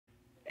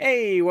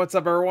Hey, what's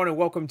up everyone, and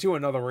welcome to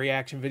another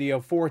reaction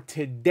video for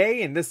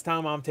today. And this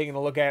time I'm taking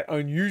a look at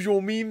Unusual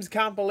Memes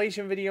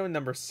compilation video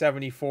number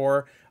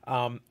 74.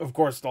 Of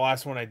course, the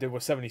last one I did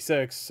was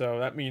 76, so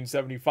that means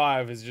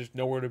 75 is just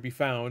nowhere to be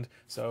found.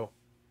 So,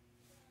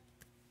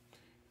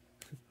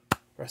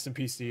 rest in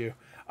peace to you.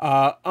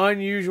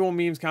 Unusual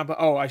Memes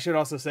Oh, I should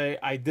also say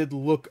I did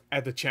look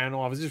at the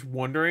channel. I was just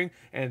wondering,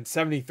 and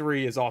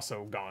 73 is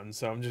also gone.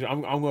 So I'm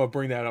going to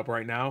bring that up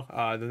right now.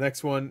 The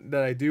next one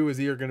that I do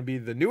is either going to be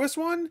the newest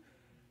one,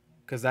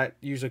 because that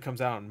usually comes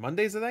out on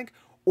Mondays, I think,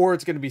 or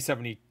it's going to be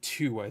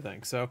 72, I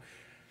think. So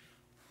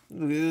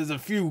there's a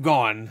few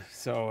gone.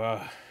 So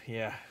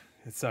yeah,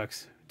 it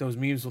sucks. Those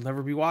memes will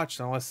never be watched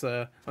unless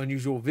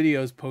Unusual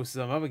Videos posts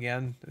them up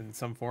again in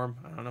some form.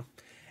 I don't know.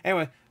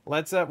 Anyway,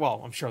 let's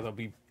well, I'm sure they'll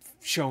be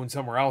shown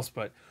somewhere else,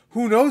 but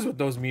who knows what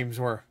those memes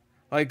were.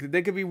 Like,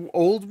 they could be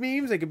old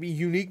memes, they could be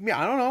unique memes,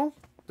 I don't know.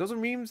 Those are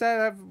memes that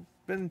have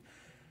been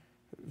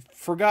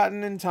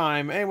forgotten in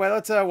time. Anyway,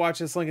 let's watch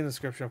this. Link in the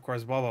description, of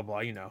course, blah blah blah,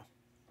 you know.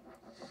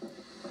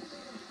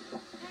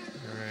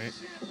 Alright.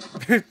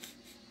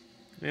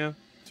 Yeah,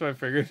 that's what I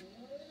figured.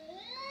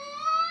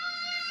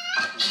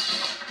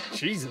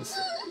 Jesus.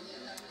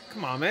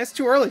 Come on, man, it's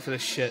too early for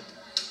this shit.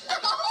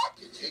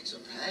 It takes a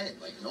panic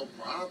like no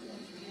problem.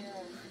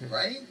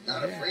 Right?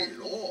 Not afraid at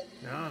all.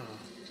 No.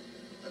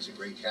 That's a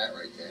great cat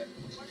right there.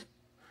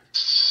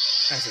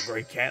 That's a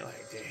great cat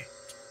right there.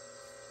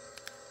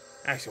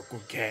 That's a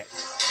good cat.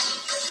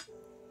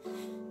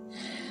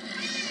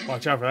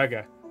 Watch out for that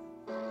guy.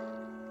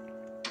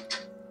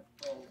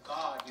 Oh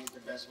God, he's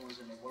the best ones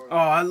in the world. Oh,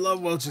 I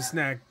love Welch's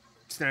snack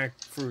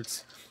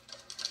fruits.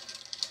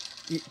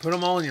 Put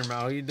them all in your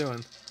mouth. What are you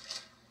doing?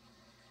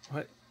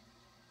 What?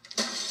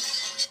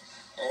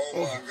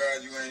 Oh my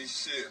God, you ain't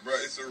shit, bro.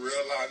 It's a real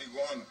live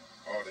iguana.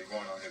 Oh, they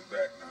going on his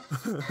back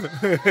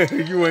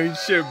now. You ain't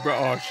shit, bro.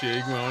 Oh shit,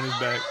 he going on his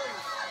back.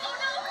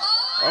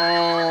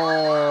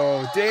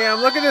 Oh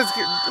damn! Look at this!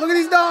 Look at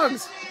these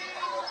dogs!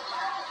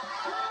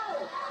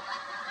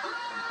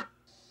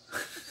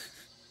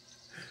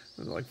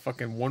 They're like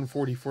fucking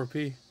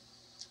 144p.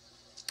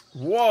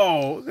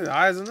 Whoa! Look at the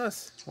eyes on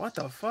this. What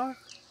the fuck?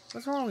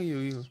 What's wrong with you?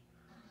 You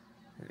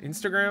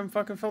Instagram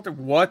fucking filter?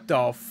 What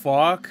the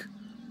fuck?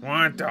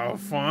 What the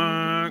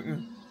fuck?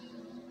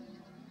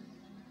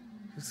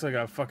 It's like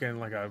a fucking,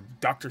 like a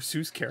Dr.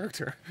 Seuss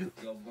character.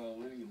 Yo, bro,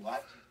 what are you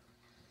watching?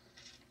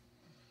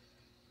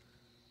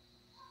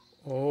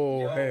 Oh,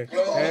 Yo, hey.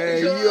 yo,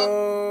 Hey, yo.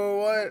 yo,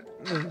 what?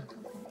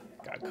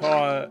 Got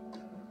caught.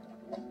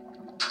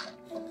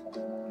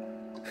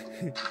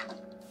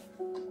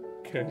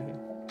 Okay.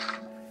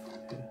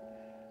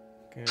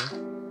 Okay.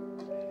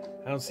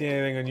 I don't see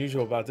anything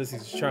unusual about this.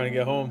 He's just trying to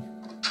get home.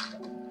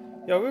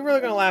 Yo, we're really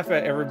gonna laugh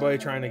at everybody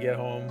trying to get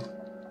home.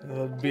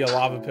 There'll be a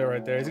lava pit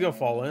right there. He's gonna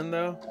fall in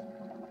though.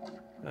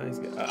 No, he's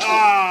gonna...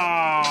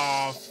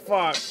 Oh,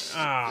 fuck.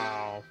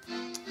 Oh.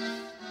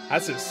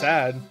 That's just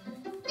sad.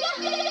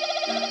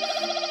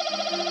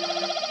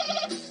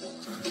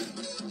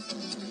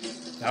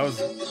 That was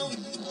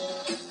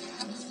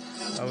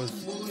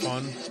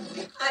fun.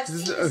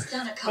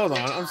 Hold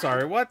on, I'm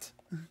sorry. What?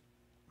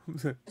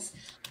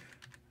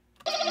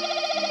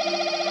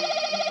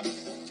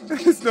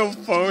 There's no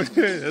phone.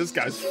 This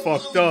guy's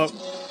fucked up.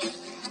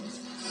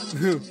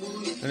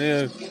 I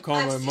need to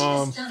call my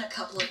mom. I've seen this done a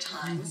couple of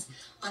times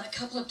on a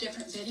couple of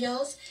different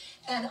videos,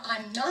 and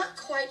I'm not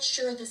quite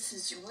sure this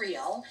is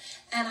real,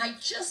 and I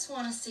just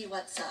want to see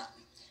what's up.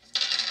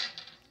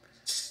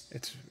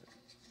 It's...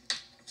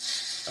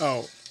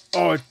 Oh,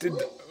 it did...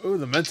 Oh,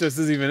 the Mentos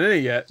isn't even in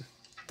it yet.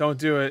 Don't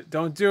do it.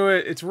 Don't do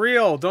it. It's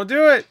real. Don't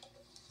do it.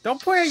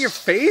 Don't point at your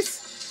face.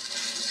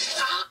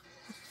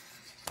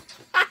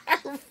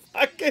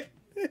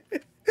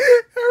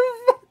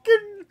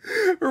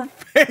 Her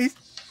face.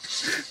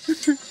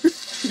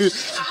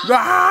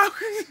 Ah!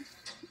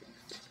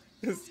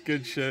 This is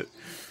good shit.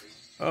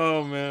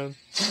 Oh man.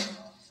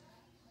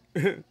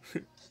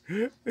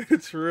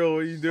 It's real. What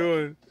are you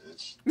doing?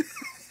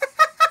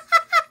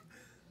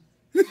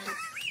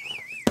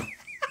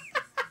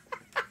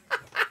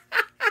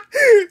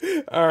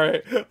 All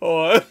right,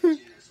 hold on.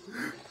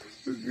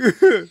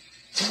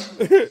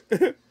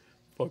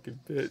 Fucking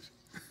bitch.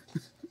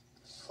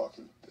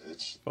 Fucking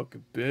bitch.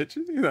 Fucking bitch.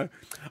 You know,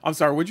 I'm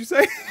sorry, what'd you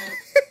say?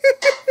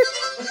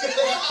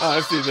 Oh,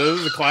 I see. This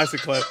is a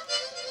classic clip.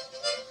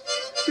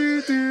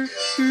 Do, do,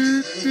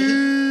 do,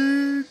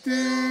 do,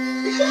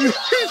 do.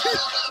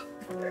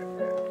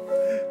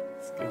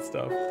 It's good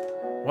stuff.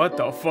 What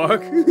the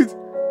fuck?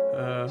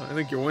 I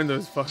think your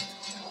window's fucked.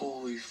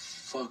 Holy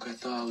fuck, I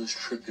thought I was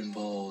tripping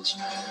balls.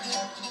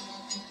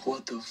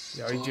 What the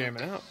fuck? Yo, you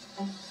jamming out.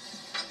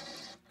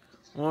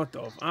 What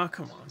the? Ah,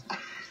 come on.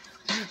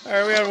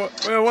 Alright, we had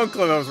one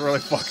clip that was really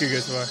fucking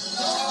good so far.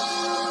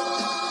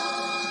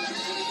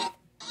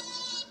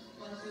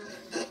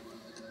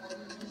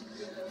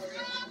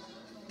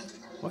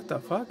 What the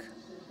fuck?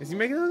 Is he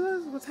making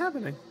those? What's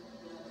happening?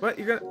 What?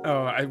 You're gonna...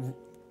 Oh, I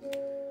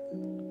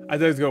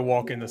thought he was gonna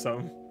walk into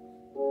something.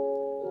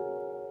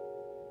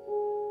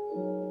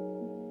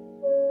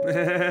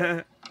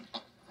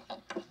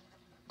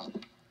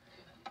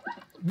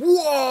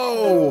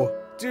 Whoa!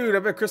 Dude, I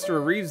bet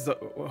Christopher Reeves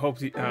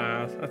hopes he...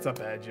 that's a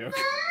bad joke.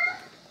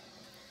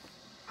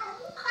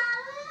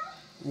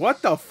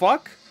 What the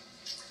fuck?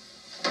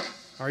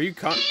 Are you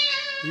Did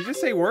you just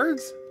say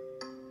words?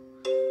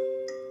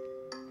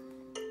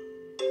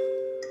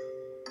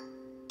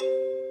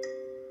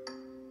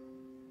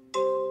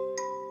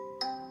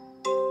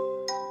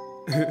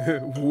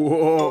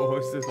 Whoa,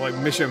 this is like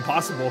Mission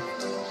Impossible.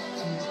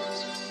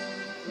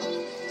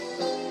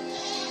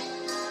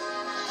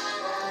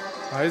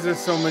 Why is there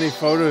so many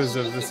photos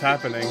of this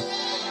happening?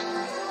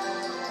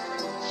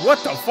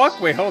 What the fuck?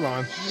 Wait, hold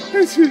on.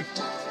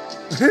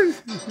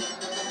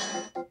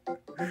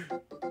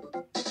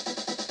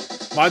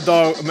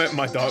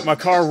 My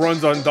car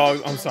runs on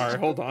dogs. I'm sorry,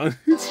 hold on.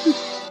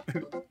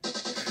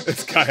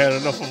 This guy had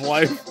enough of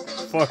life.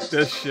 Fuck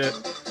this shit.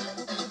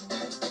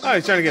 Oh,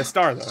 he's trying to get a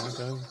star though.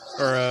 Okay.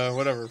 Or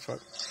whatever, fuck.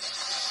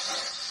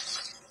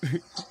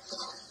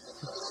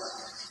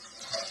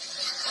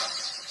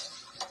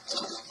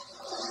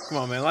 Come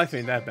on, man, life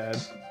ain't that bad.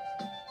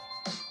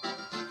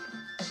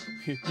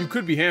 You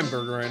could be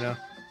Hamburger right now.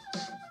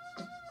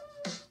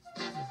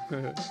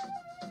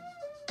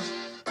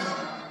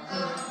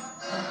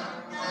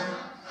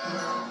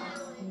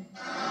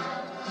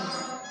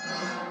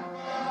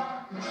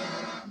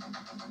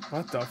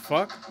 What the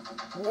fuck?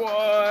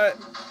 What?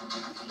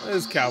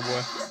 This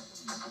cowboy.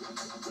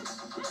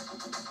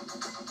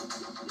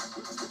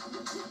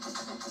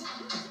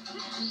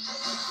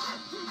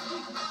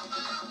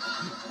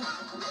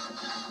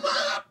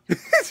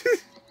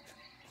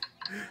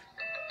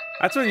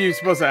 That's when you're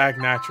supposed to act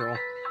natural.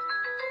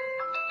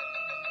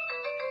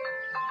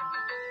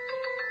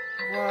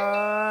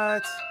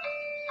 What?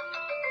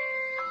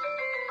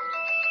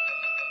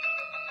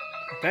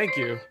 Thank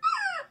you.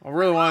 I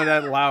really wanted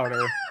that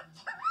louder.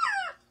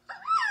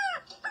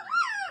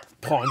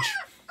 Punch.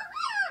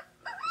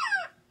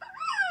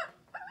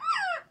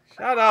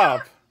 Shut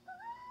up.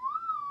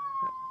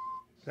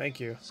 Thank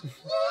you.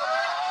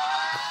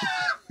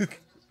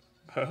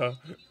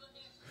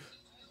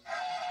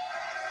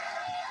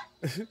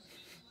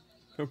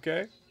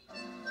 Okay.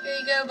 Here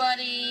you go,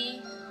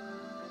 buddy.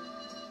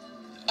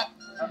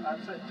 I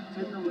said,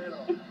 take the lid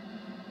off.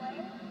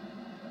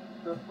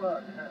 The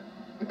fuck?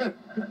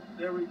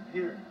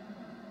 Here.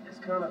 It's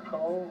kind of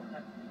cold.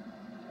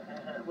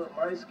 Look,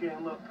 my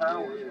skin look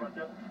powers, but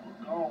they're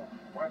gone.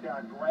 Why did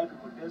I grab it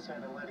with this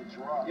hand and let it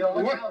drop? Yo,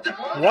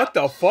 what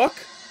the fuck?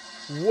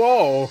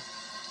 Whoa.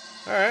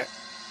 Alright.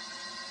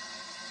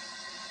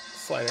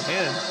 Sleight of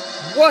hand.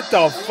 What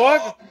the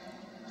fuck?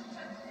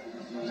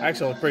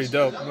 Actually, look pretty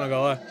dope. I'm not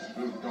gonna lie.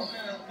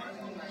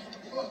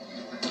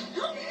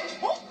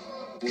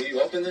 Will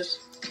you open this?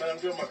 Man, I'm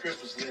doing my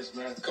Christmas list,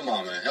 man. Come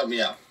on, man. Help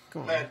me out.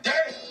 Come on. Man, damn!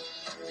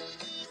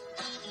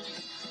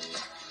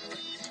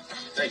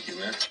 Thank you,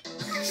 man.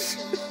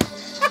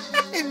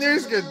 I knew he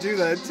was gonna do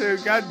that too.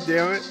 God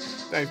damn it.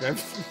 Thanks, man.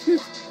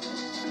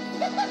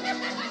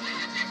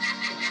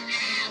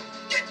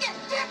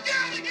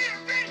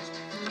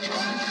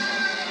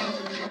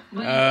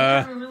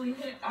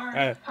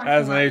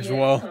 Hasn't aged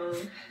well. So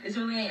it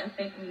really ain't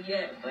affecting me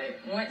yet, but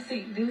once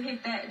it do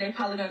hit that, they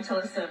probably gonna tell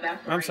us to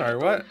evaporate. I'm sorry,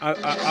 what?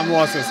 I'm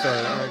lost in the story.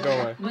 Alright, go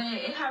away. But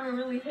it haven't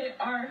really hit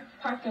our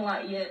parking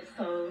lot yet,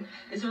 so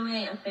it really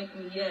ain't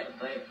affecting me yet.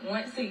 But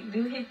once it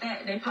do hit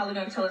that, they probably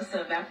gonna tell us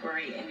to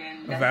evaporate, and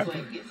then that's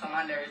what gets on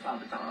my nerves all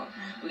the time.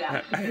 We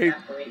gotta keep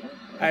evaporating.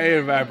 I hate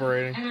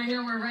evaporating. And I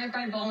know we're right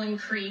by Bowling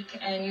Creek,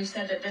 and you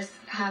said that this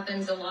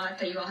happens a lot,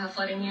 that you all have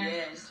flooding here?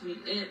 Yes,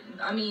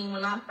 I mean,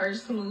 when I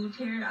first moved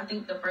here, I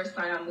think the first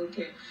time I moved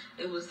here,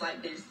 it was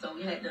like this, so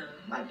we had to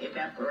like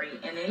evaporate,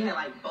 and they had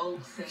like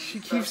boats and She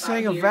stuff keeps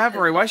saying out here,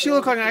 evaporate. Why does she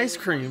look like the ice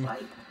whole cream? thing was,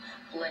 like,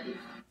 flooded.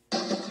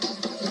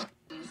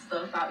 And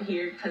stuff out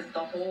here, because the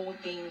whole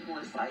thing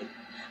was like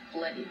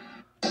flooded.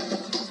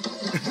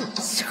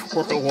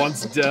 Squirrel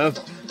wants death.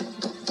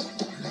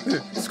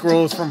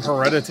 Squirrel is from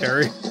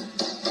Hereditary.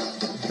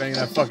 Bang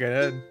that fucking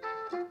head.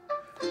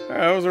 Alright,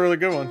 that was a really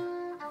good one.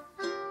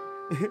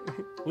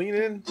 Lean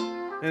in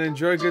and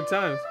enjoy good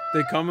times.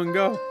 They come and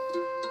go.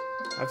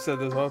 I've said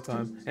this all the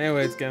time.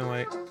 Anyway, it's getting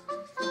late.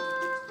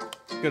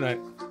 Good night.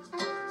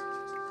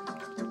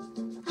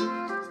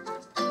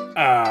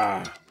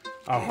 Ah,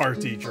 a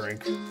hearty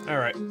drink.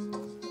 Alright.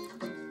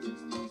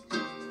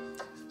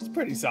 It's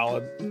pretty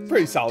solid.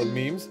 Pretty solid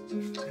memes.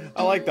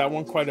 I like that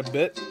one quite a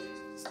bit.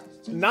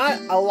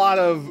 Not a lot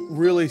of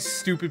really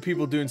stupid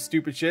people doing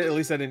stupid shit. At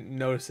least I didn't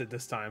notice it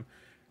this time.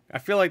 I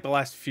feel like the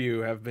last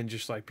few have been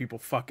just like people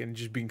fucking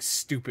just being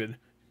stupid,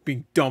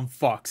 being dumb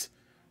fucks.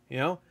 You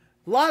know,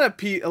 a lot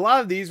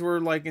of these were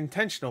like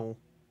intentional,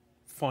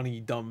 funny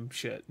dumb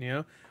shit. You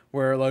know,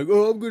 where like,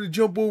 oh, I'm gonna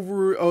jump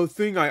over a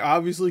thing I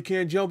obviously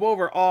can't jump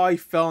over. Oh, he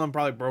fell and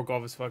probably broke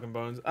off his fucking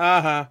bones.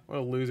 Aha, what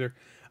a loser.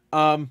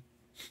 Look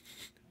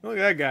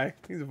at that guy.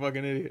 He's a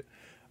fucking idiot.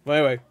 But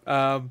anyway,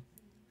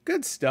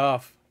 good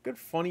stuff. Good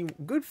funny.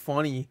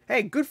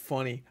 Hey, good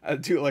funny. I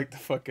do like the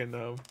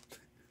fucking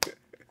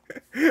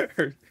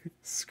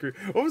screw.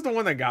 What was the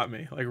one that got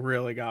me? Like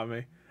really got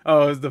me.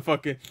 Oh, it was the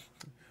fucking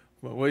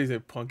what is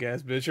it, punk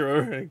ass bitch, or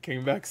whatever, and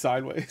came back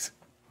sideways.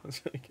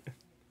 That's really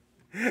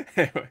good.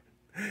 Anyway,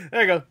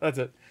 there you go. That's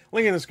it.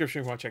 Link in the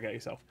description if you want to check it out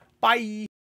yourself. Bye.